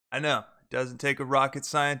I know, it doesn't take a rocket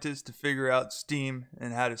scientist to figure out Steam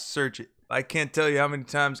and how to search it. I can't tell you how many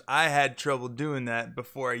times I had trouble doing that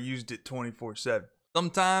before I used it 24/7.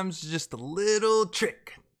 Sometimes just a little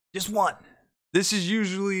trick, just one. This is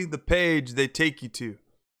usually the page they take you to.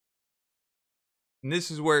 And this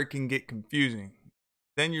is where it can get confusing.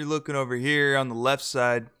 Then you're looking over here on the left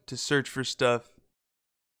side to search for stuff,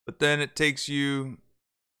 but then it takes you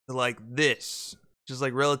to like this, just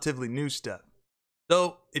like relatively new stuff.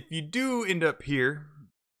 So if you do end up here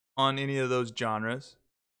on any of those genres,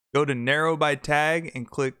 go to narrow by tag and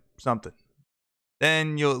click something.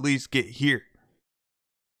 Then you'll at least get here.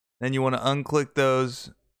 Then you want to unclick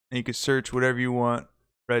those and you can search whatever you want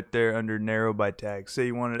right there under narrow by tag. Say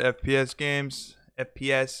you wanted FPS games,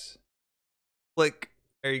 FPS, click,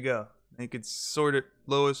 there you go. And you can sort it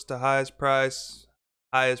lowest to highest price,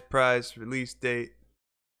 release date.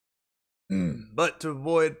 But to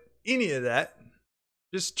avoid any of that,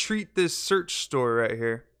 just treat this search store right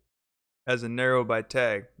here as a narrow by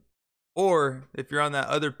tag. Or if you're on that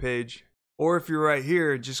other page, or if you're right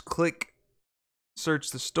here, just click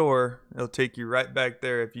search the store. It'll take you right back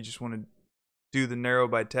there if you just want to do the narrow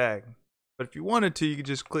by tag. But if you wanted to, you could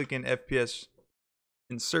just click in FPS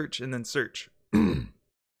and search and then search.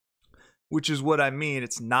 Which is what I mean.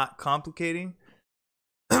 It's not complicating.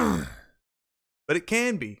 But it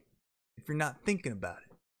can be if you're not thinking about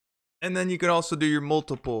it. And then you can also do your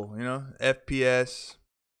multiple, FPS,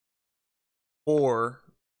 horror.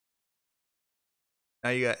 Now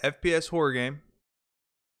you got FPS horror game.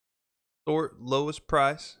 Sort lowest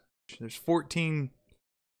price. There's 14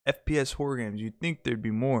 FPS horror games. You'd think there'd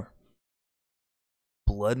be more.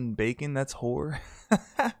 Blood and bacon, that's horror.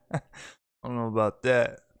 I don't know about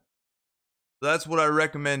that. That's what I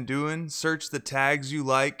recommend doing. Search the tags you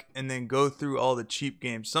like and then go through all the cheap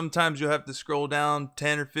games. Sometimes you'll have to scroll down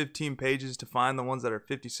 10 or 15 pages to find the ones that are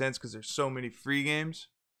 50 cents because there's so many free games.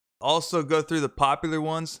 Also go through the popular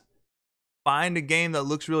ones. Find a game that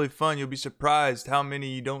looks really fun. You'll be surprised how many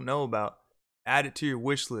you don't know about. Add it to your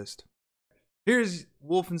wish list. Here's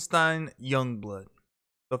Wolfenstein Youngblood.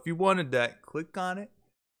 So if you wanted that, click on it.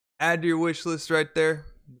 Add to your wish list right there.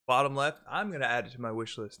 Bottom left. I'm going to add it to my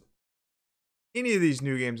wish list. Any of these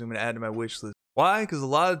new games I'm going to add to my wish list. Why? Because a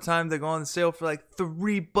lot of the time they go on sale for like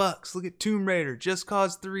 $3. Look at Tomb Raider. Just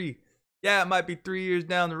Cause 3. Yeah, it might be 3 years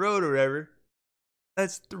down the road or whatever.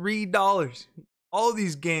 That's $3. All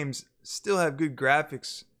these games still have good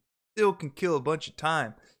graphics. Still can kill a bunch of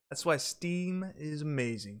time. That's why Steam is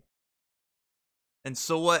amazing. And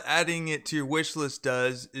so what adding it to your wish list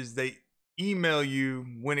does is they email you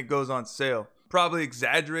when it goes on sale. Probably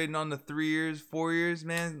exaggerating on the 3 years, 4 years,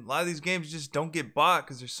 man. A lot of these games just don't get bought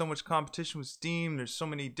because there's so much competition with Steam. There's so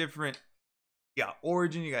many different, you got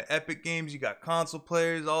Origin, you got Epic Games, you got console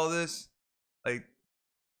players, all this. Like,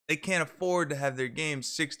 they can't afford to have their games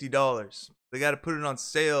 $60. They got to put it on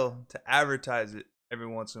sale to advertise it every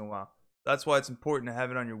once in a while. That's why it's important to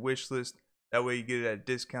have it on your wish list. That way you get it at a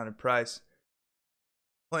discounted price.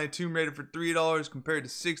 Playing Tomb Raider for $3 compared to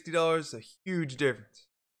 $60 is a huge difference.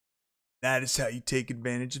 That is how you take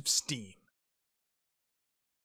advantage of Steam.